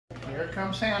Here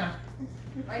comes Hannah.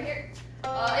 Right here.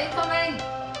 Incoming. Here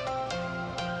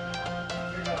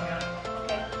you go, Hannah.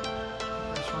 Okay.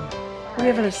 This one. We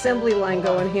have an assembly line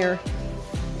going here.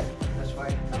 This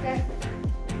way. Okay.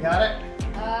 You got it?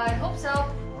 I hope so.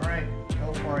 All right,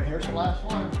 go for it. Here's the last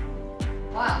one.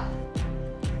 Wow.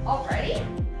 Already?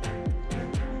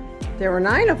 There were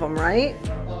 9 of them, right? You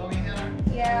want to follow me, Hannah?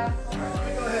 Yeah. All right, let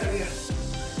me go ahead of you.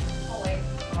 Oh, wait.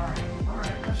 All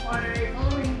right, that's fine.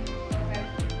 Follow me. Okay.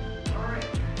 All right.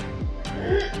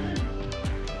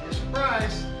 You're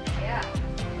surprised. Yeah.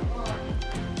 Come on.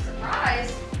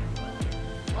 Surprise.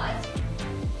 What?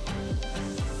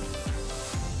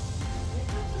 Here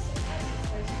comes the surprise.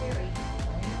 It's very scary.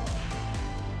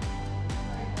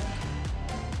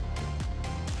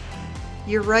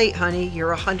 You're right, honey.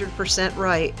 You're 100%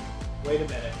 right. Wait a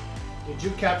minute. Did you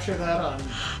capture that on?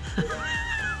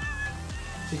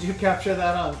 Did you capture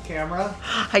that on camera?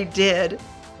 I did.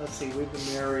 Let's see. We've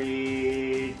been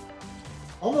married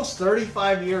almost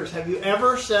 35 years. Have you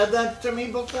ever said that to me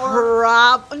before?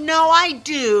 No, I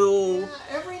do.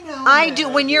 Yeah, every now and I then do.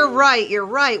 When you're right, you're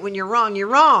right. When you're wrong, you're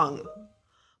wrong.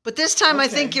 But this time, I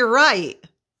think Okay. you're right.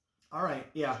 All right.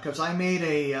 Yeah, because I made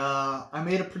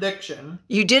a prediction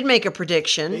You did make a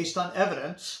prediction based on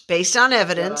evidence based on that I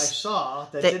evidence. saw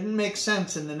that that- didn't make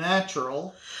sense in the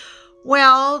natural.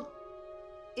 Well,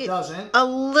 it Doesn't. a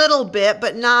little bit,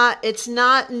 but not. It's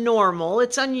not normal.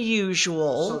 It's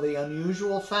unusual. So the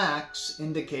unusual facts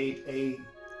indicate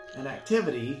an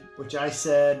activity which I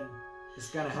said is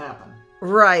going to happen.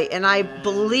 Right, and I And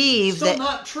believe still that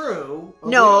not true. Or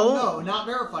No. we don't know, not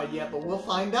verified yet, but we'll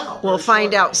find out. we'll very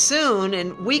find out shortly soon,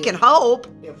 and we can hope.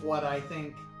 if what I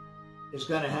think is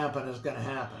going to happen is going to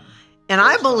happen. And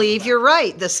I Based on believe the you're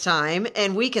right this time,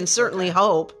 and we can certainly Okay.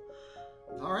 hope.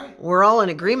 All right. We're all in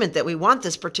agreement that we want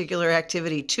this particular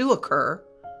activity to occur.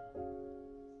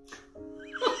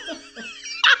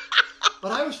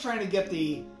 But I was trying to get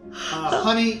the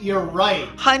honey, you're right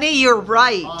Honey, you're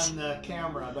right. on the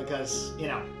camera because, you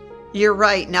know. You're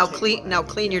right. Now Take clean. one Now I can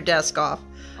clean your get. desk off.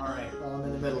 All right. Well, I'm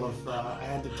in the middle of. I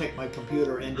had to take my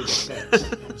computer in to get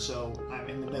fixed, and so I'm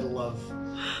in the middle of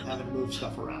having to move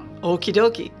stuff around. Okie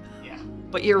dokie. Yeah.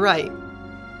 But you're right.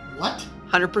 What?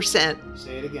 100%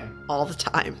 Say it again. all the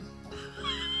time.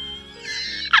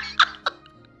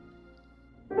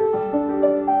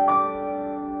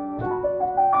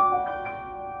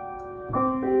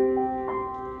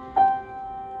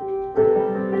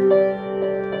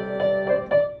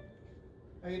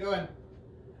 How you doing?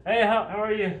 Hey, how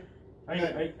are you? Are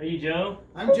Good. you Joe?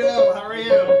 I'm Joe. How are you?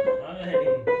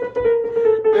 Hey.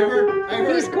 I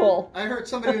heard. He's cool. I heard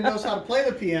somebody who knows how to play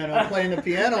the piano playing the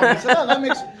piano. And I said, "Oh, that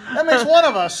makes one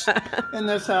of us in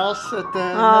this house that knows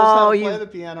how to play the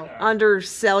piano."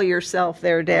 Undersell yourself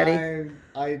there, Daddy.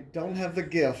 I don't have the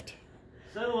gift.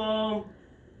 So,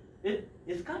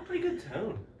 it's got a pretty good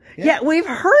tone. Yeah, we've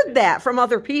heard that from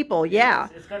other people. Yeah.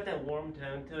 It's got that warm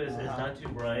tone to it. It's not too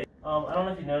bright. I don't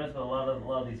know if you noticed, but a lot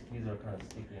of these keys are kind of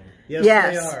sticking. Yes,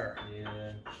 Yes. they are.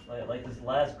 Yeah, like this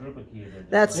last group of keys.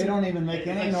 They don't even make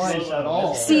any noise at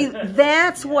all. See,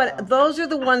 that's what. Those are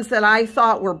the ones that I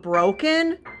thought were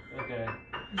broken. Okay.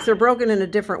 So they're broken in a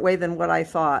different way than what I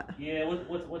thought. Yeah.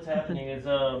 What's happening is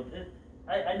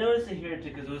I noticed it here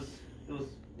too because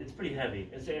it's pretty heavy.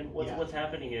 And what's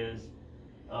happening is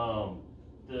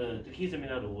the keys are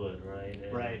made out of wood, right?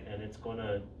 Right. And it's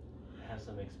gonna have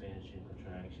some expansion,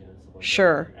 contraction, and stuff like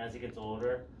Sure. that. As it gets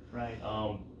older. Right.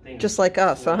 Things Just like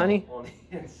us, huh, honey? On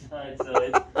the inside,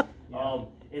 so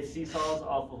it seesaws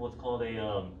off of what's called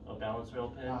a balance rail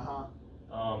pin.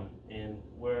 And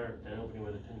where that opening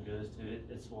where the pin goes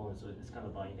to, it's swollen, so it's kind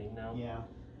of binding now. Yeah.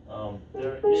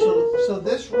 There is, So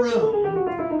this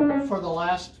room, for the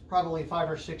last probably 5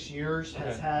 or 6 years,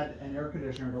 has had an air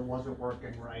conditioner that wasn't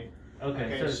working right.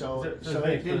 okay, So it's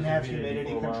it didn't have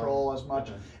humidity control as much.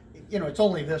 Okay. You know, it's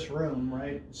only this room,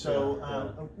 right? So,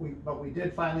 Yeah. we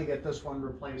did finally get this one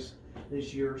replaced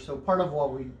this year. So part of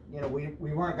what we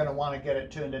weren't going to want to get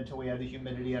it tuned until we had the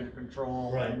humidity under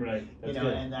control, Right, and, right. That's you know,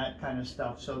 good. and that kind of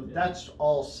stuff. So that's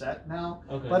all set now.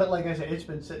 Okay. But like I said, it's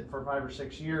been sitting for 5 or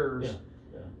 6 years.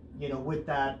 Yeah. You know, with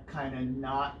that kind of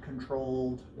not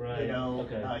controlled, Right. you know,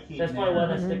 Okay. heat. That's and probably air.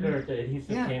 why the sticker, the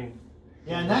adhesive Yeah. came.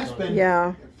 Yeah, and that's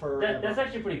been for. That's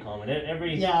actually pretty common.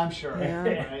 Yeah, I'm sure. Yeah.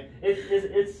 Right.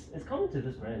 It's common to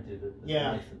this brand too.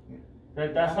 Yeah.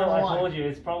 That's I how don't I know why. told you.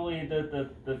 It's probably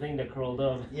the thing that curled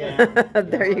up. Yeah.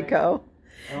 There you go.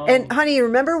 Um, And honey,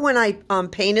 remember when I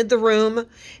painted the room,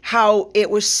 how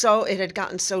it had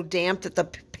gotten so damp that the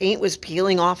paint was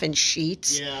peeling off in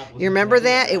sheets? Yeah. You remember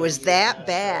that? It was that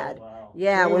bad. Oh, wow.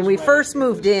 Yeah, It when was we wet. first It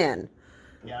moved was- in.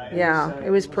 Yeah, it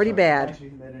was pretty bad.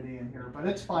 Humidity in here, but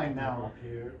it's fine now. Up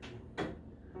here.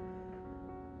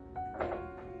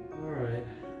 All right.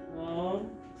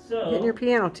 So Getting your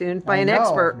piano tuned by I an know,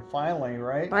 expert. Finally,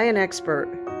 right? By an expert.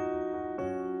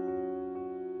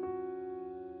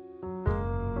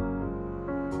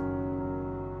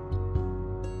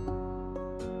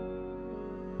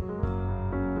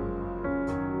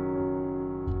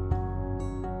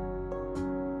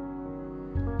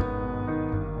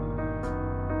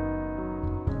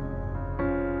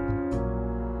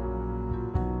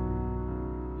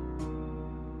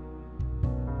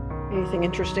 Anything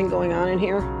interesting going on in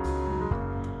here?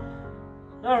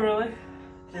 Not really.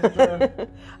 Just,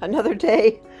 Another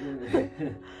day.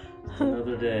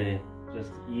 another day.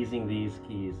 Just easing these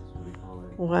keys, is what we call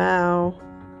it. Wow.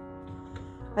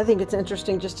 I think it's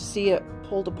interesting just to see it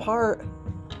pulled apart.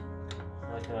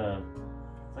 It's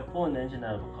like pulling the engine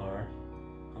out of a car.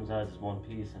 Comes out as one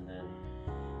piece, and then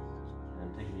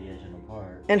taking the engine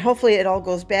apart. And hopefully it all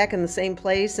goes back in the same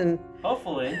place. And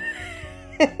Hopefully.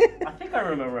 I think I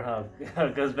remember how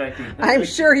it goes back to. I'm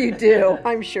sure you do.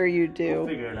 I'm sure you do. We'll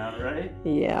figure it out, right?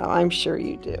 Yeah, I'm sure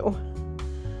you do.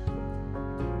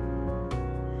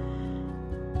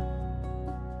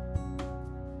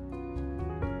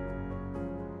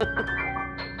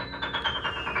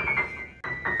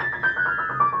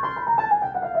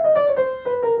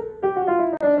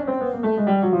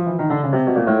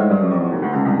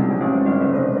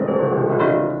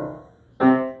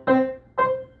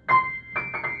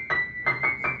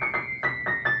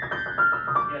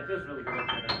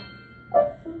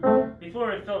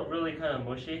 Before it felt really kind of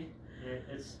mushy.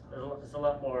 It's a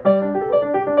lot more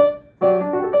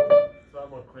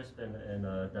crisp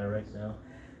and direct now.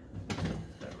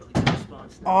 Got really good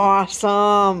response now.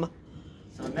 Awesome.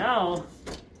 So now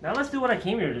let's do what I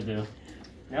came here to do.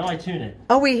 Now I tune it.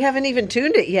 Oh, we haven't even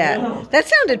tuned it yet. No. That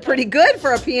sounded pretty good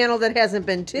for a piano that hasn't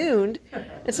been tuned.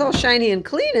 It's all shiny and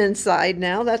clean inside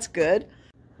now. That's good.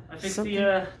 I fixed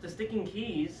the sticking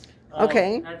keys.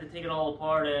 Okay. I had to take it all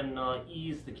apart and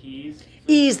ease the keys. So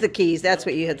Ease the keys. That's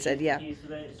what you had said, yeah.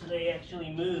 So they actually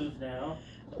move now.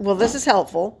 Well, this is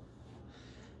helpful.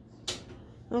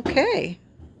 Okay.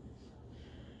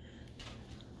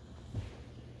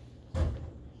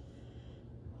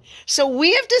 So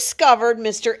we have discovered,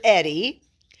 Mr. Eddie,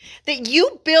 that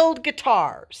you build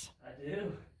guitars. I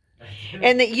do.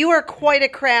 And that you are quite a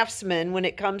craftsman when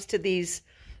it comes to these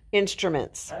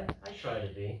instruments. I try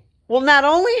to be. Well, not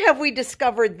only have we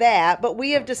discovered that, but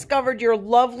we have discovered your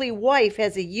lovely wife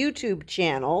has a YouTube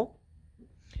channel.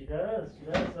 She does.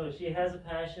 So she has a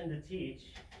passion to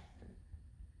teach.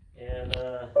 And,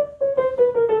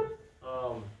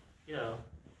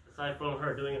 aside from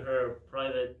her doing her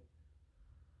private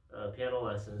piano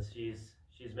lessons, she's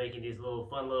making these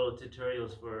fun little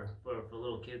tutorials for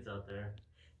little kids out there.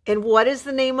 And what is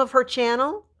the name of her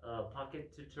channel?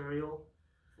 Pocket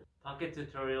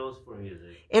Tutorials for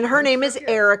Music. And her name is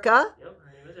Erica. Yep,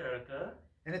 her name is Erica.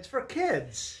 And it's for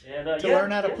kids And, to learn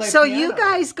how to play So piano. you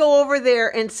guys go over there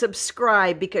and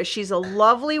subscribe because she's a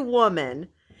lovely woman.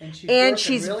 And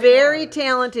she's really very hard.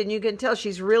 talented. And you can tell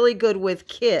she's really good with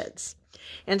kids.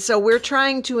 And so we're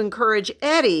trying to encourage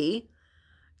Eddie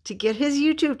to get his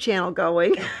YouTube channel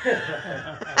going.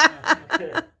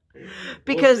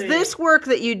 Because this work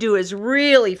that you do is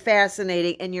really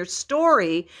fascinating. And your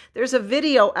story, there's a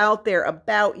video out there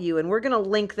about you. And we're going to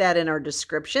link that in our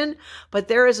description. But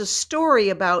there is a story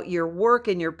about your work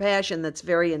and your passion that's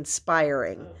very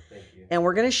inspiring. Oh, thank you. And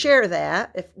we're going to share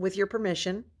that with your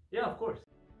permission. Yeah, of course.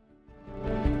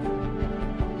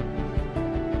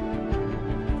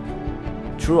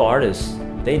 True artists,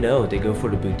 they know they go for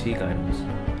the boutique items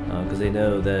because they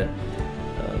know that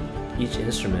each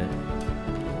instrument,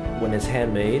 when it's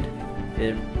handmade,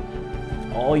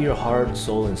 all your heart,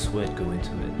 soul, and sweat go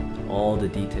into it, all the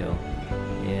detail.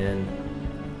 And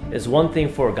it's one thing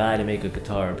for a guy to make a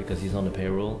guitar because he's on the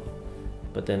payroll,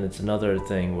 but then it's another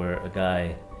thing where a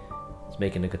guy is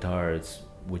making a guitar,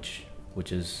 which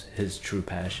is his true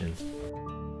passion.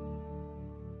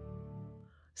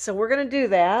 So we're going to do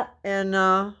that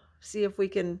and see if we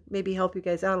can maybe help you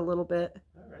guys out a little bit.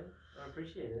 All right, I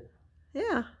appreciate it.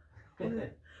 Yeah.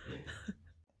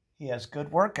 He has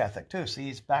good work ethic too. See,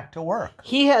 he's back to work.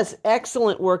 He has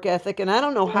excellent work ethic, and I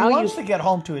don't know how He wants to get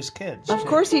home to his kids. Of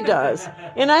course he does.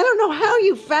 And I don't know how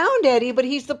you found Eddie, but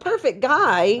he's the perfect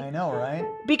guy. I know, right?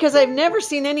 Because I've never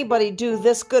seen anybody do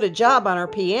this good a job on our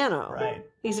piano. Right.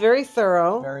 He's very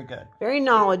thorough. Very good. Very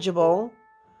knowledgeable.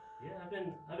 Yeah,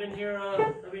 I've been here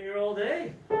all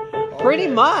day. Pretty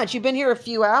much. You've been here a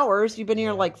few hours. You've been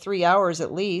here like 3 hours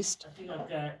at least. I think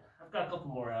I've got a couple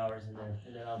more hours, and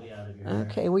then I'll be out of here.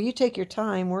 Okay, well, you take your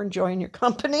time. We're enjoying your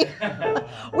company.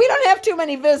 We don't have too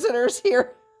many visitors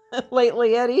here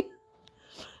lately, Eddie.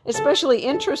 Especially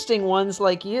interesting ones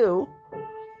like you.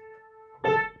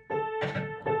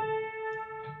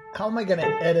 How am I going to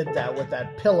edit that with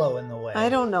that pillow in the way? I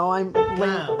don't know.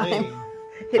 Golly.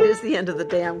 It is the end of the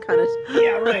day. I'm kind of...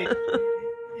 Yeah, right.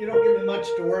 You don't give me much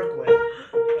to work with.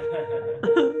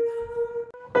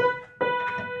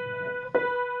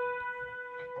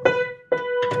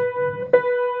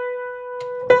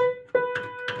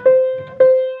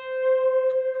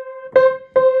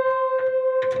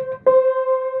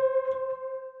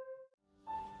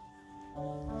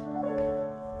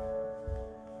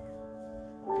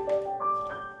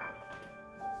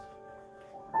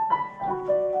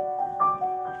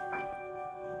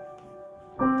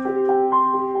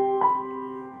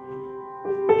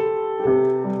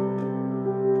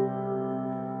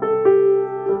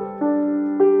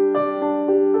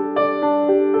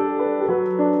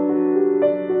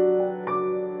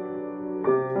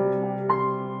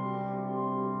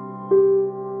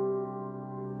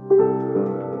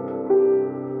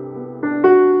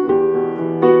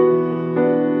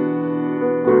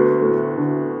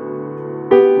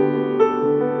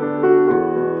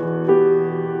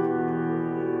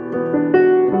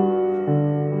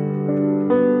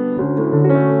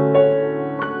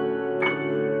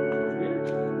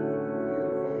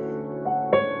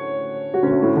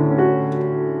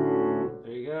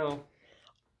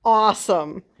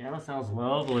 Awesome. Piano sounds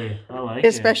lovely. I like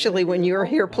Especially when you're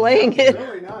here playing it.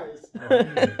 Really nice.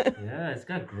 Yeah, it's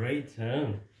got great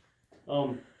tone.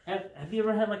 Have you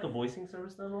ever had like a voicing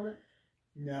service done on it?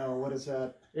 No, what is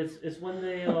that? It's when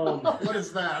they What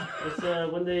is that? it's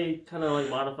when they kind of like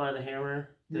modify the hammer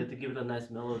to give it a nice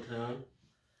mellow tone.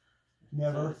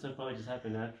 Never. So it probably just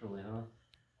happened naturally, huh?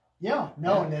 Yeah,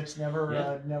 no, and it's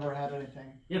never never had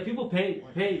anything. Yeah, people pay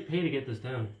to get this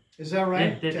done. Is that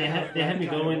right? They have me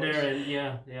go in there and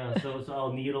yeah. So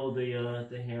I'll needle the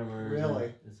hammer.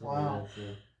 Really? And stuff Wow. like that, so.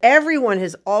 Everyone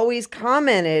has always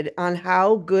commented on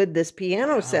how good this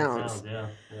piano How it sounds.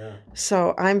 Yeah.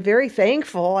 So I'm very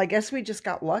thankful. I guess we just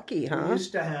got lucky, huh? We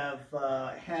used to have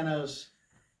Hannah's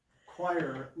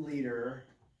choir leader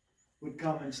would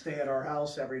come and stay at our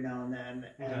house every now and then,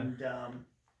 and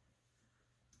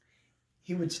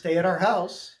he would stay at our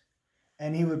house,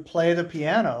 and he would play the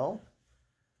piano.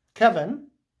 Kevin.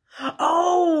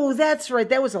 Oh, that's right.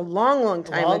 That was a long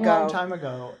time ago. Long time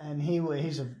ago, and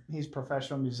he's a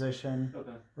professional musician,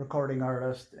 recording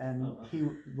artist, and he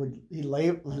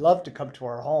loved to come to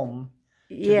our home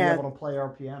to be able to play our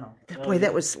piano. Boy,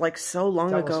 that was like so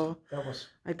long ago. That was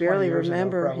I barely 20 years ago,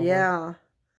 remember. probably. Yeah.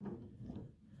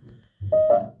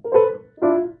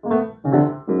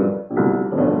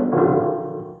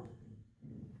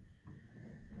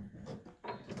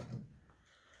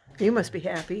 You must be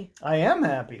happy. I am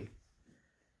happy.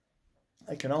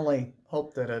 I can only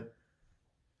hope that it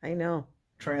I know.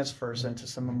 transfers into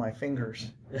some of my fingers.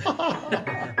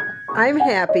 I'm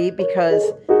happy because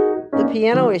the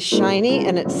piano is shiny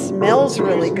and it smells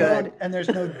really good. And there's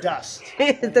no dust.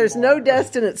 There's no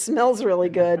dust and it smells really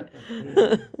good.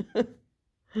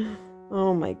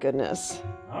 Oh my goodness.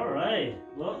 All right.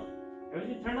 Well,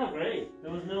 everything turned out great.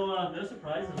 There was no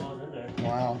surprises while I was in there.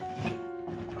 Wow.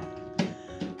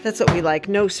 That's what we like.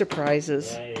 No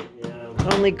surprises. Right.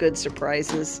 Yeah. Only good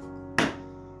surprises.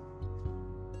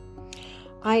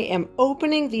 I am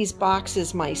opening these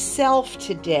boxes myself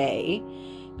today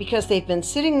because they've been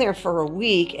sitting there for a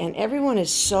week and everyone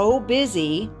is so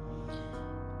busy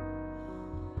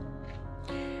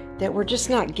that we're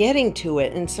just not getting to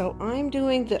it. And so I'm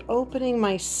doing the opening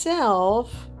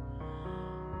myself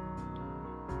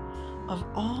of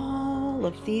all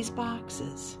of these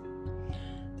boxes.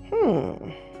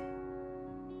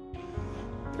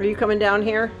 Are you coming down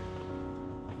here?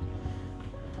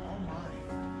 Oh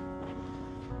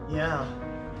my. Yeah.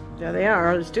 There they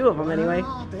are. There's two of them anyway.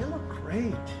 Wow, they look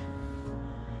great.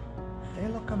 They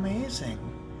look amazing.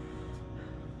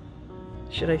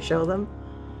 Should I show them?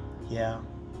 Yeah.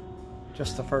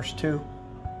 Just the first two.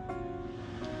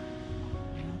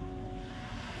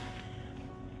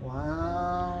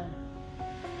 Wow.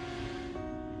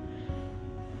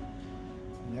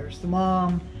 And there's the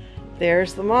mom.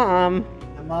 There's the mom.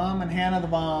 The mom and Hannah the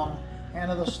mom.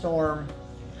 Hannah the storm.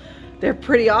 They're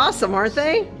pretty awesome, aren't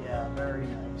they? Yeah, very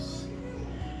nice.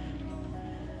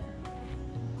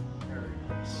 Very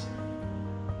nice.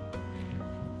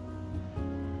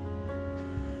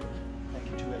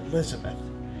 Thank you to Elizabeth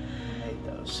who made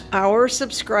those. Our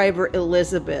subscriber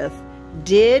Elizabeth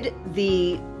did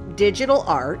the digital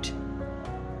art,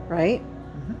 right?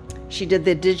 She did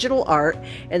the digital art,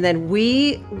 and then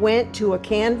we went to a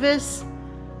canvas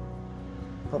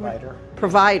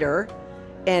provider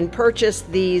and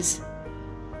purchased these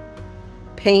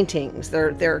paintings.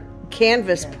 They're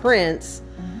canvas prints,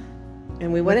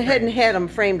 and we went ahead and had them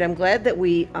framed. I'm glad that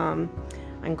we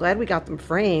got them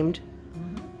framed.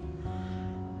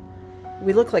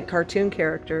 We look like cartoon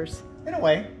characters. In a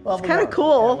way. Well, it's kind of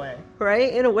cool,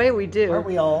 right? In a way we do. Aren't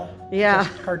we all? Yeah.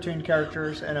 Just cartoon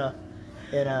characters in a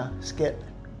skit.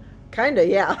 Kinda,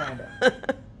 yeah.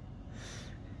 Kinda.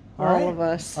 All of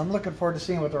us. I'm looking forward to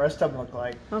seeing what the rest of them look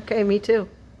like. Okay, me too.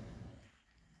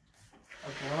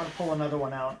 Okay, I'm gonna pull another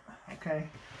one out. Okay.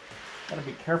 Gotta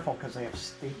be careful because they have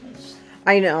staples.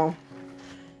 I know.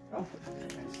 Oh.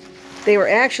 They were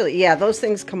actually, yeah, those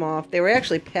things come off. They were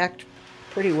actually packed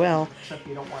pretty well. Except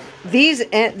you don't want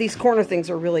these corner things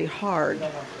are really hard. You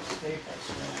don't want the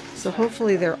staples. So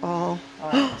hopefully they're all.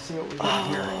 All right, let's see what we got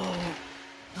here.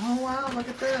 Oh wow, look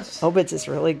at this. Obits is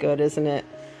really good, isn't it?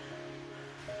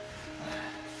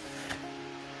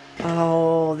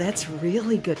 Oh, that's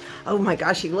really good. Oh my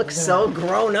gosh, he looks so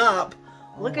grown up.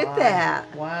 Look at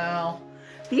that. Wow.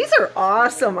 These are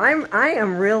awesome. I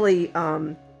am really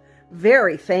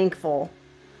very thankful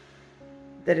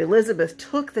that Elizabeth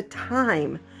took the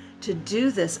time to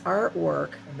do this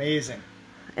artwork. Amazing.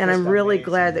 And I'm really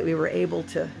glad that we were able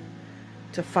to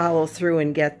follow through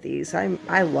and get these.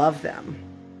 I love them.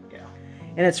 Yeah.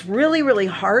 And it's really, really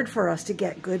hard for us to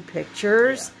get good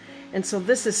pictures. Yeah. And so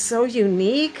this is so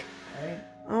unique. Right.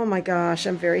 Oh my gosh,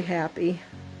 I'm very happy.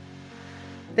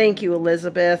 Thank you,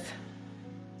 Elizabeth.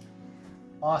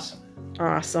 Awesome.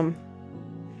 Awesome.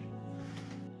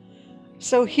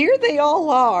 So here they all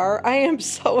are. I am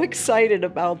so excited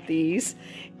about these.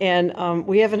 And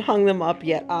we haven't hung them up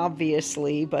yet,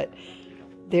 obviously, but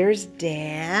there's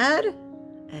Dad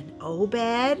and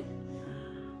Obed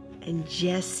and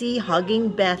Jesse hugging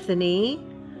Bethany.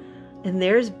 And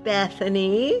there's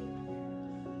Bethany.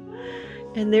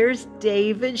 And there's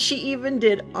David. She even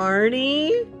did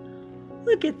Arnie.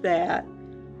 Look at that.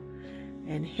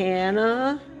 And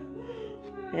Hannah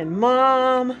and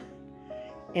Mom.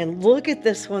 And look at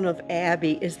this one of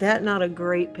Abby. Is that not a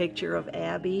great picture of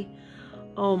Abby?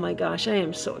 Oh my gosh, I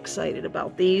am so excited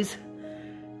about these.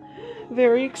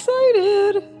 Very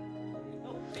excited.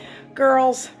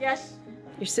 Girls. Yes.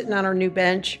 You're sitting on our new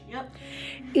bench. Yep.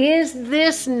 Is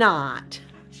this not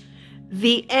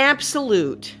the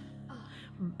absolute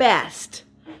best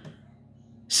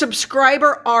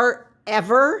subscriber art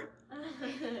ever?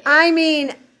 I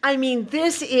mean,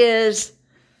 this is...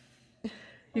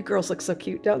 You girls look so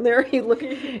cute down there. You look.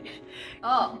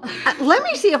 Oh. Let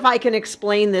me see if I can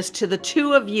explain this to the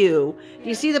two of you. Do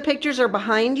you see the pictures are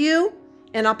behind you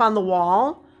and up on the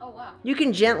wall? Oh, wow. You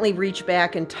can gently reach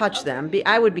back and touch them.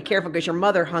 I would be careful because your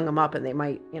mother hung them up and they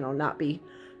might, not be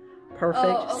perfect.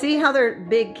 Oh, okay. See how they're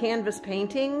big canvas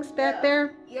paintings back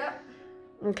there? Yep.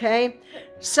 Okay.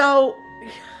 So...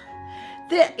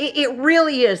 It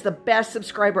really is the best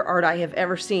subscriber art I have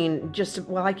ever seen.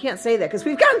 Well, I can't say that because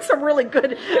we've gotten some really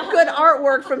good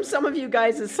artwork from some of you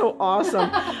guys. It's so awesome.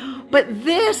 But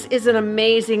this is an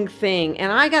amazing thing.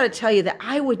 And I got to tell you that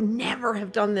I would never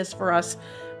have done this for us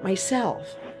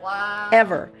myself. Wow.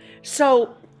 Ever.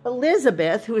 So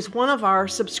Elizabeth, who is one of our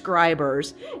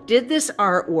subscribers, did this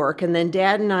artwork. And then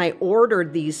Dad and I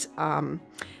ordered these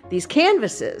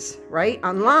canvases, right,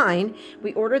 online.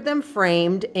 We ordered them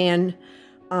framed and...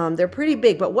 they're pretty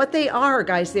big, but what they are,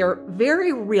 guys, they're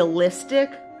very realistic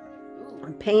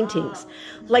paintings.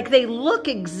 Like they look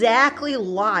exactly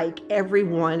like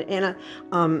everyone. And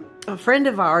a friend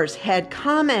of ours had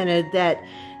commented that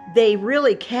they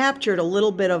really captured a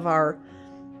little bit of our,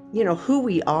 who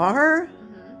we are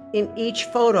in each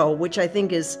photo, which I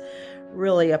think is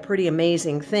really a pretty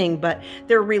amazing thing. But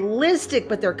they're realistic,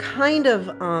 but they're kind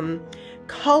of...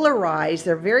 colorized.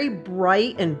 They're very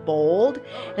bright and bold,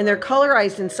 and they're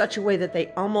colorized in such a way that they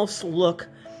almost look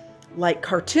like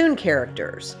cartoon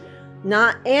characters.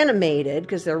 Not animated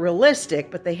because they're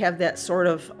realistic, but they have that sort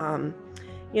of,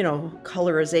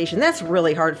 colorization. That's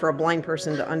really hard for a blind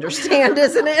person to understand,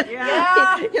 isn't it?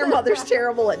 Yeah. Your mother's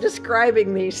terrible at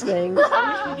describing these things.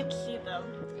 I wish we could see them.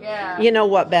 Yeah. You know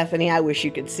what, Bethany? I wish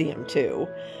you could see them too.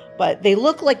 But they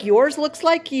look like yours looks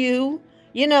like you.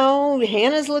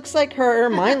 Hannah's looks like her.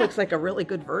 Mine looks like a really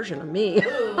good version of me.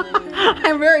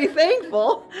 I'm very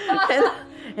thankful.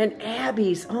 And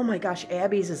Abby's, oh my gosh,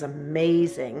 Abby's is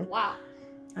amazing. Wow.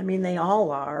 I mean, they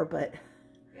all are, but...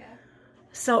 Yeah.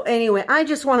 So anyway, I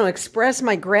just want to express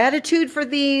my gratitude for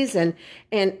these. And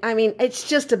I mean, it's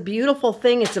just a beautiful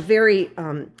thing. It's a very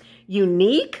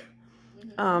unique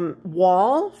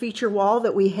feature wall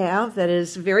that we have that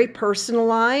is very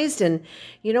personalized, and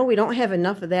you know, we don't have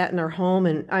enough of that in our home,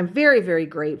 and I'm very, very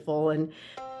grateful, and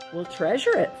we'll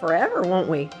treasure it forever, won't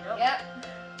we? Yep.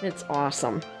 It's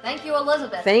awesome. Thank you,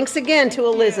 Elizabeth. Thanks again to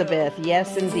Elizabeth.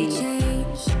 Yes, indeed.